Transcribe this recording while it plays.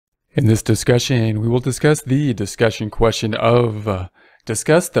In this discussion, we will discuss the discussion question of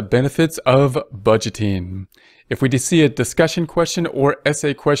discuss the benefits of budgeting. If we see a discussion question or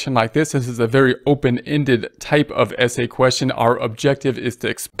essay question like this is a very open-ended type of essay question. Our objective is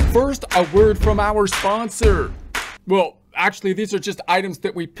to first, a word from our sponsor. Well, actually, these are just items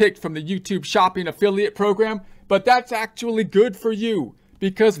that we picked from the YouTube Shopping Affiliate Program, but that's actually good for you,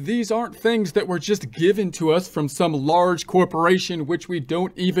 because these aren't things that were just given to us from some large corporation which we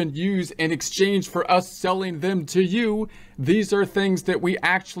don't even use in exchange for us selling them to you. These are things that we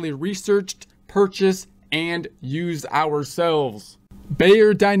actually researched, purchased, and use ourselves.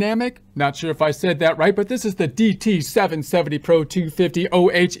 Bayer Dynamic, not sure if I said that right, but this is the DT770 Pro 250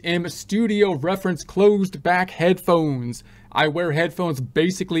 OHM Studio Reference Closed Back Headphones. I wear headphones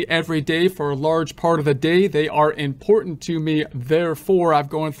basically every day for a large part of the day. They are important to me. Therefore, I've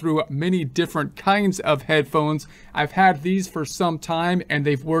gone through many different kinds of headphones. I've had these for some time and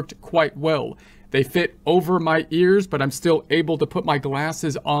they've worked quite well. They fit over my ears, but I'm still able to put my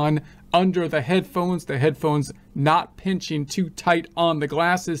glasses on under the headphones not pinching too tight on the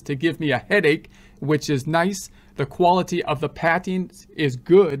glasses to give me a headache, which is nice. The quality of the padding is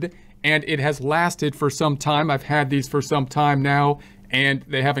good, and it has lasted for some time. I've had these for some time now, and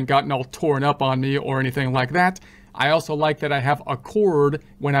they haven't gotten all torn up on me or anything like that. I also like that I have a cord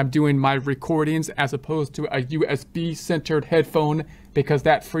when I'm doing my recordings as opposed to a USB centered headphone, because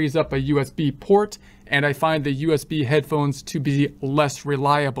that frees up a USB port, and I find the USB headphones to be less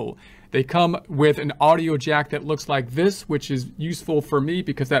reliable. They come with an audio jack that looks like this, which is useful for me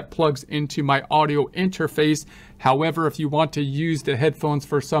because that plugs into my audio interface. However, if you want to use the headphones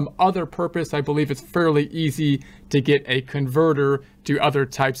for some other purpose, I believe it's fairly easy to get a converter to other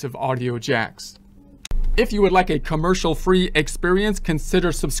types of audio jacks. If you would like a commercial-free experience,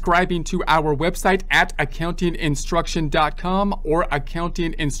 consider subscribing to our website at accountinginstruction.com or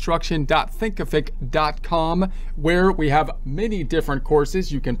accountinginstruction.thinkific.com, where we have many different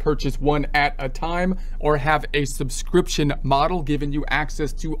courses. You can purchase one at a time or have a subscription model giving you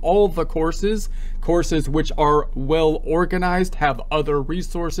access to all the courses. Courses which are well organized, have other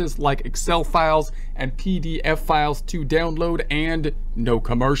resources like Excel files and PDF files to download, and no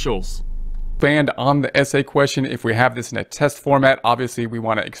commercials. Expand on the essay question. If we have this in a test format, obviously we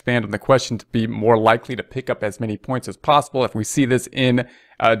want to expand on the question to be more likely to pick up as many points as possible. If we see this in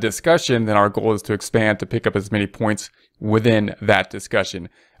a discussion, then our goal is to expand to pick up as many points within that discussion.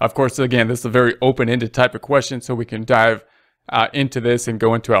 Of course, again, this is a very open-ended type of question, so we can dive into this and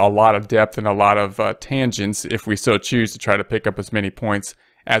go into a lot of depth and a lot of tangents if we so choose to try to pick up as many points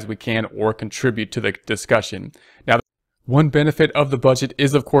as we can or contribute to the discussion. Now, one benefit of the budget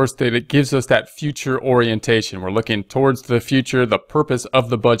is, of course, that it gives us that future orientation. We're looking towards the future. The purpose of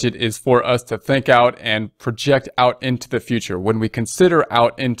the budget is for us to think out and project out into the future. When we consider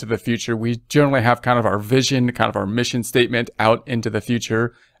out into the future, we generally have kind of our vision, kind of our mission statement out into the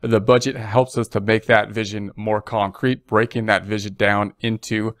future. The budget helps us to make that vision more concrete, breaking that vision down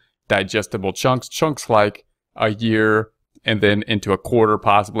into digestible chunks like a year, and then into a quarter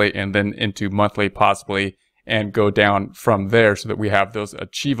possibly, and then into monthly possibly, and go down from there so that we have those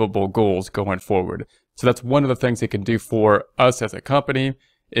achievable goals going forward. So that's one of the things it can do for us as a company.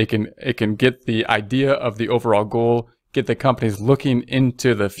 It can get the idea of the overall goal, get the companies looking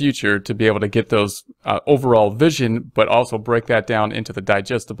into the future to be able to get those overall vision, but also break that down into the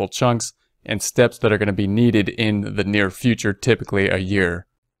digestible chunks and steps that are going to be needed in the near future, typically a year.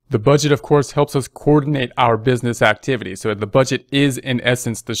 The budget, of course, helps us coordinate our business activities. So the budget is, in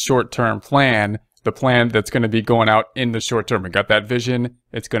essence, the short-term plan, the plan that's going to be going out in the short term. We got that vision.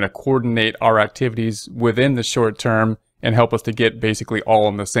 It's going to coordinate our activities within the short term and help us to get basically all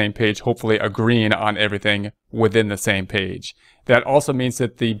on the same page, hopefully agreeing on everything within the same page. That also means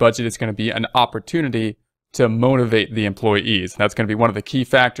that the budget is going to be an opportunity to motivate the employees. That's going to be one of the key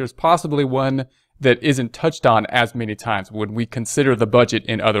factors, possibly one that isn't touched on as many times. When we consider the budget,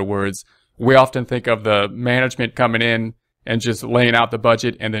 in other words, we often think of the management coming in and just laying out the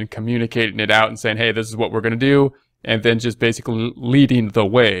budget and then communicating it out and saying, hey, this is what we're going to do, and then just basically leading the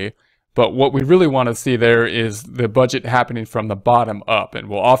way. But what we really want to see there is the budget happening from the bottom up. And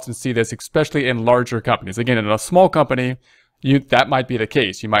we'll often see this, especially in larger companies. Again, in a small company, that might be the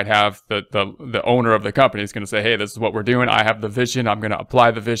case. You might have the owner of the company is going to say, hey, this is what we're doing. I have the vision. I'm going to apply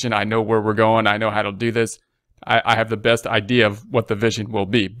the vision. I know where we're going. I know how to do this. I have the best idea of what the vision will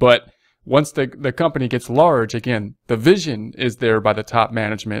be. But once the company gets large, again, the vision is there by the top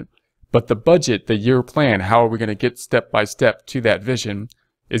management, but the budget, the year plan, how are we going to get step by step to that vision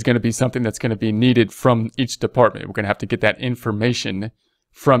is going to be something that's going to be needed from each department. We're going to have to get that information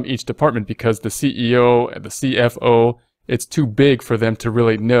from each department because the CEO, the CFO, it's too big for them to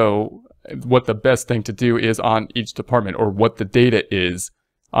really know what the best thing to do is on each department or what the data is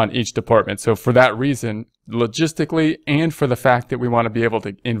on each department. So for that reason, logistically, and for the fact that we want to be able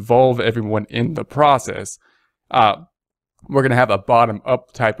to involve everyone in the process, we're going to have a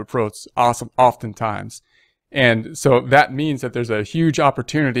bottom-up type approach oftentimes. And so that means that there's a huge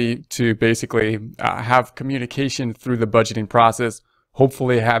opportunity to basically have communication through the budgeting process,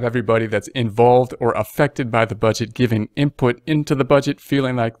 hopefully have everybody that's involved or affected by the budget giving input into the budget,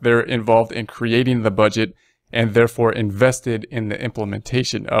 feeling like they're involved in creating the budget and therefore invested in the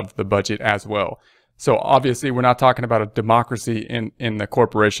implementation of the budget as well. So obviously we're not talking about a democracy in the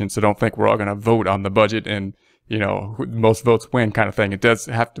corporation, so don't think we're all going to vote on the budget and, you know, most votes win kind of thing. It does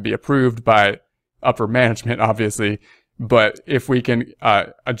have to be approved by upper management, obviously. But if we can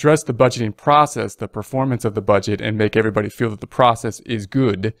address the budgeting process, the performance of the budget, and make everybody feel that the process is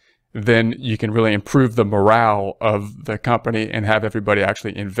good, then you can really improve the morale of the company and have everybody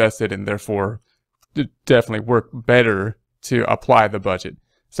actually invested and therefore definitely work better to apply the budget.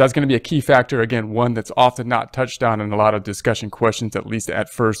 So that's going to be a key factor. Again, one that's often not touched on in a lot of discussion questions, at least at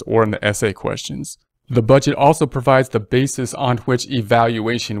first, or in the essay questions. The budget also provides the basis on which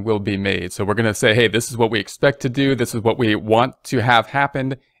evaluation will be made. So we're going to say, hey, this is what we expect to do. This is what we want to have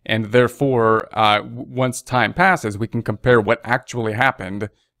happen. And therefore, once time passes, we can compare what actually happened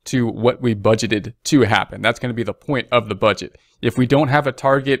to what we budgeted to happen. That's going to be the point of the budget. If we don't have a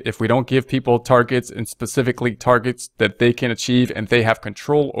target, if we don't give people targets and specifically targets that they can achieve and they have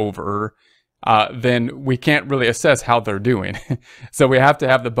control over, then we can't really assess how they're doing. So we have to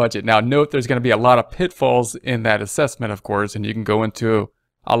have the budget. Now note there's going to be a lot of pitfalls in that assessment, of course, and you can go into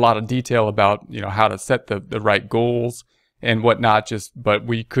a lot of detail about, you know, how to set the right goals and whatnot. But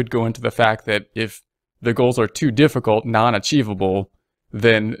we could go into the fact that if the goals are too difficult, non-achievable,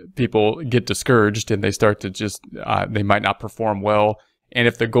 then people get discouraged and they start to just, they might not perform well. And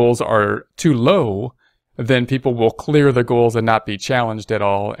if the goals are too low, then people will clear the goals and not be challenged at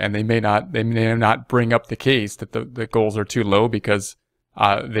all. And they may not bring up the case that the goals are too low because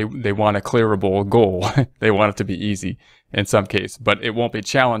they want a clearable goal. They want it to be easy in some case, but it won't be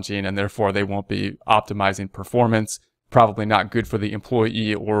challenging and therefore they won't be optimizing performance, probably not good for the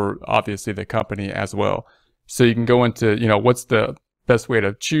employee or obviously the company as well. So you can go into, you know, what's the best way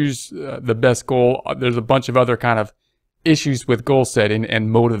to choose the best goal. There's a bunch of other kind of issues with goal setting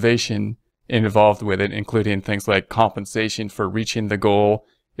and motivation involved with it, including things like compensation for reaching the goal.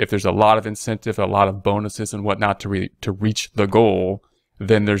 If there's a lot of incentive, a lot of bonuses and whatnot to reach the goal,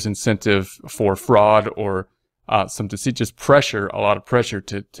 then there's incentive for fraud or some deceit, just pressure, a lot of pressure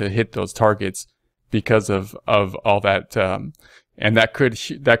to hit those targets because of all that. And that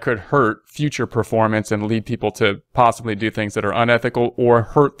could hurt future performance and lead people to possibly do things that are unethical or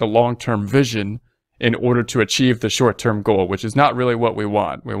hurt the long-term vision in order to achieve the short-term goal, which is not really what we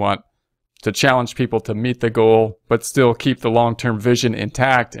want. We want to challenge people to meet the goal, but still keep the long-term vision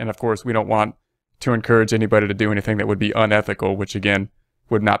intact. And of course, we don't want to encourage anybody to do anything that would be unethical, which again,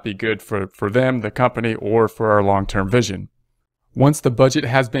 would not be good for them, the company, or for our long-term vision. Once the budget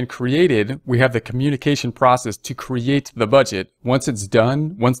has been created, we have the communication process to create the budget. Once it's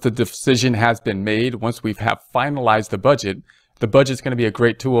done, once the decision has been made, once we have finalized the budget is going to be a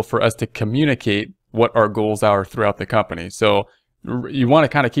great tool for us to communicate what our goals are throughout the company. So you want to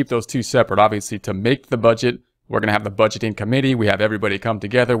kind of keep those two separate. Obviously, to make the budget, we're going to have the budgeting committee. We have everybody come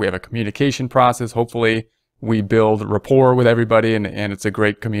together. We have a communication process. Hopefully, we build rapport with everybody, and it's a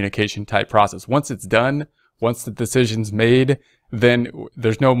great communication type process. Once it's done, once the decision's made, then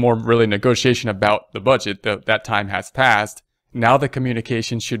there's no more really negotiation about the budget. That time has passed. Now the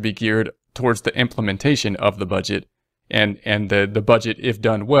communication should be geared towards the implementation of the budget. And the budget, if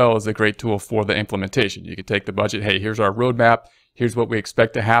done well, is a great tool for the implementation. You can take the budget, hey, here's our roadmap. Here's what we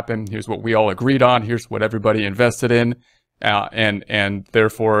expect to happen. Here's what we all agreed on. Here's what everybody invested in. And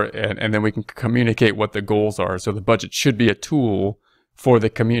therefore, and then we can communicate what the goals are. So the budget should be a tool for the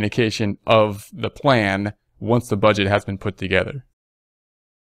communication of the plan once the budget has been put together.